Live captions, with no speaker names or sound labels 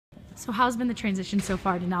So how's been the transition so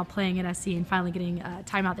far to now playing at SC and finally getting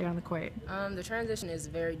time out there on the court? The transition is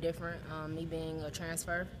very different. Me being a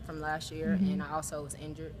transfer from last year, and I also was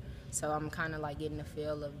injured. So I'm kind of like getting the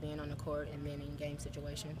feel of being on the court and being in game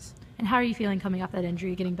situations. And how are you feeling coming off that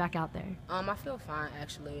injury, getting back out there? I feel fine,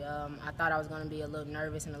 actually. I thought I was going to be a little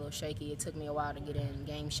nervous and a little shaky. It took me a while to get in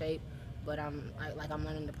game shape, but I'm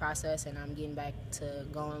learning the process, and I'm getting back to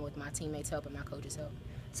going with my teammates' help and my coach's help.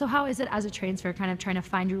 So how is it as a transfer kind of trying to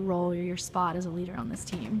find your role or your spot as a leader on this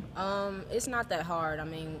team? It's not that hard. I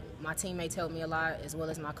mean, my teammates help me a lot, as well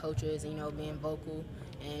as my coaches, being vocal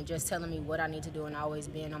and just telling me what I need to do and always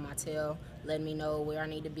being on my tail, letting me know where I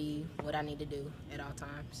need to be, what I need to do at all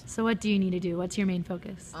times. So what do you need to do? What's your main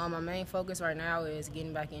focus? My main focus right now is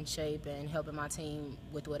getting back in shape and helping my team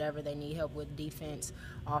with whatever they need help with, defense,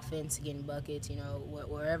 offense, getting buckets,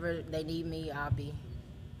 wherever they need me, I'll be.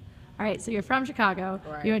 All right, so you're from Chicago.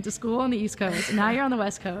 Right. You went to school on the East Coast, and now you're on the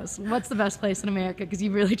West Coast. What's the best place in America? Because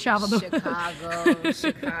you've really traveled the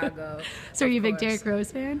Chicago. So are you a big Derrick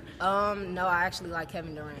Rose fan? No, I actually like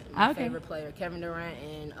Kevin Durant. My favorite player, Kevin Durant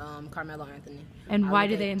and Carmelo Anthony. And why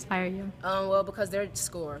do they inspire you? Well, because they're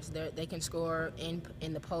scorers. They can score in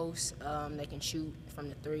the post. They can shoot from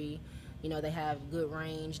the three. They have good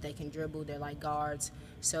range. They can dribble. They're like guards.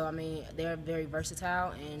 So, they're very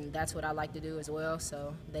versatile, and that's what I like to do as well.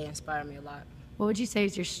 So they inspire me a lot. What would you say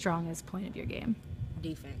is your strongest point of your game?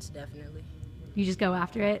 Defense, definitely. You just go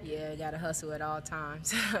after it? Yeah, got to hustle at all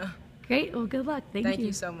times. Great. Well, good luck. Thank you. Thank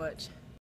you so much.